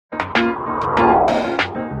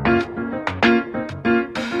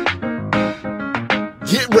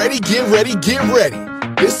ready, get ready, get ready.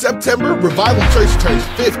 This September, Revival Church turns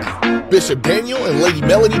 50. Bishop Daniel and Lady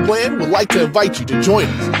Melanie Bland would like to invite you to join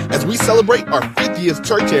us as we celebrate our 50th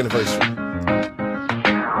church anniversary.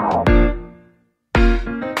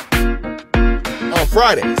 On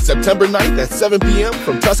Friday, September 9th at 7 p.m.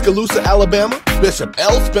 from Tuscaloosa, Alabama, Bishop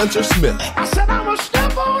L. Spencer Smith. I said I'm going to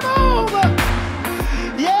step on over,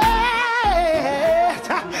 yeah,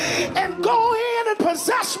 and go in and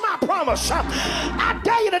possess my promise. I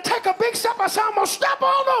dare you to take a big step. I said I'm going to step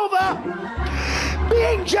on over.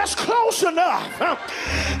 Being just close enough.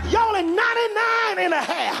 Y'all in 99 and a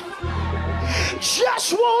half.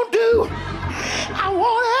 Just won't do. I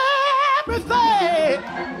want everything.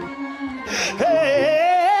 Hey,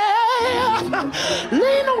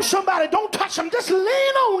 lean on somebody. Don't touch them. Just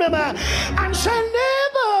lean on them and say,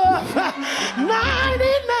 never 99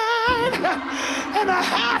 and a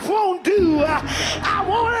half won't do. I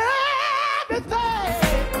want everything.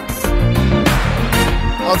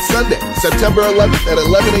 On Sunday, September 11th at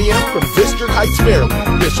 11 a.m. from District Heights,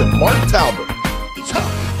 Maryland, Bishop Marc Talbert.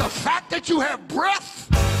 The fact that you have breath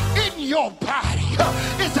in your body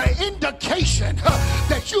is an indication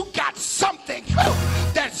that you got something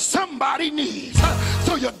that somebody needs.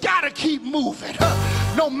 So you gotta keep moving.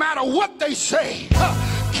 No matter what they say,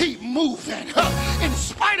 keep moving. In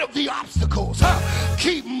spite of the obstacles,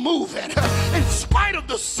 keep moving. In spite of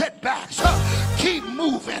the setbacks, keep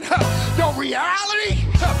moving. Your reality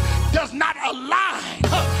does not align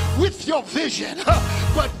with your vision,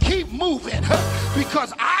 but keep moving,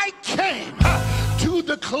 because I came to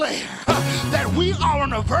declare that we are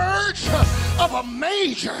on the verge of a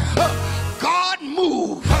major God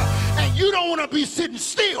move, and you don't want to be sitting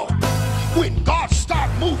still when God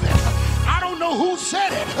starts moving. I don't know who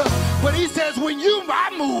said it, but he says when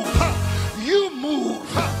I move, you move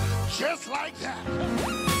just like that.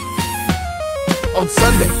 On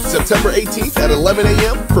Sunday, September 18th at 11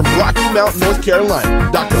 a.m. from Rocky Mount, North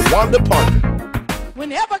Carolina, Dr. Wanda Parker.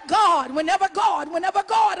 Whenever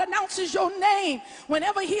God announces your name,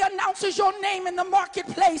 whenever he announces your name in the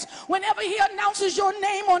marketplace, whenever he announces your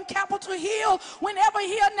name on Capitol Hill, whenever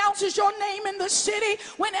he announces your name in the city,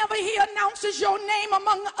 whenever he announces your name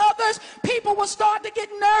among others, people will start to get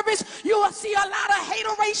nervous. You will see a lot of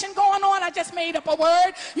hateration going on. I just made up a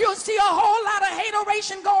word. You'll see a whole lot of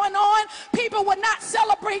hateration going on. People will not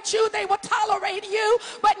celebrate you. They will tolerate you.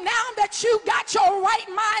 But now that you got your right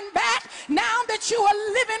mind back, now that you are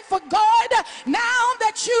living for God, now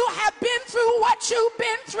that you have been through what you've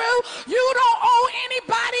been through, you don't owe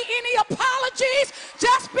anybody any apologies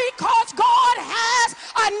just because God has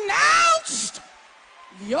announced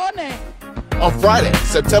your name. On Friday,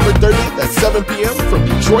 September 30th at 7 p.m. from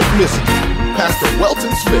Detroit, Michigan, Pastor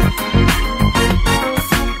Weton Smith.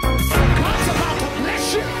 God's about to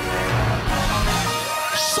bless you.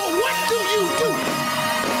 So what do you do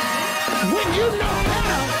when you know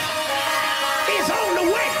better is on the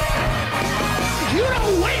way? You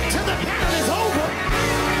don't wait till the battle is over.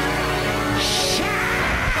 Shout!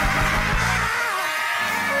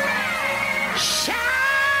 Shout!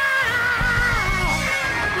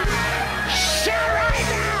 Shout right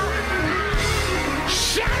now!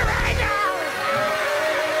 Shout right now!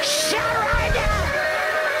 Shout right now!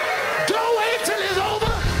 Don't wait till it's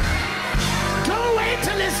over. Don't wait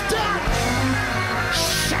till it's done.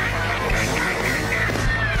 Shout!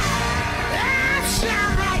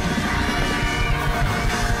 Shout right!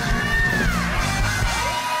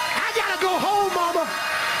 I gotta go home, mama,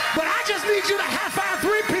 but I just need you to high-five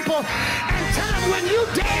 3 people and tell them when you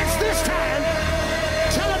dance this time,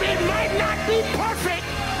 tell them it might not be perfect,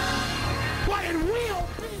 but it will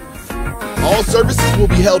be. All services will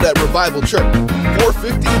be held at Revival Church,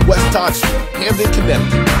 450 West Todd Street, Hamden,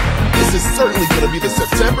 Connecticut. This is certainly going to be the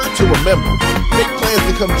September to remember. Make plans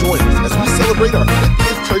to come join us as we celebrate our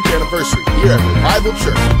 50th church anniversary here at Revival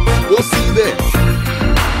Church. We'll see you there.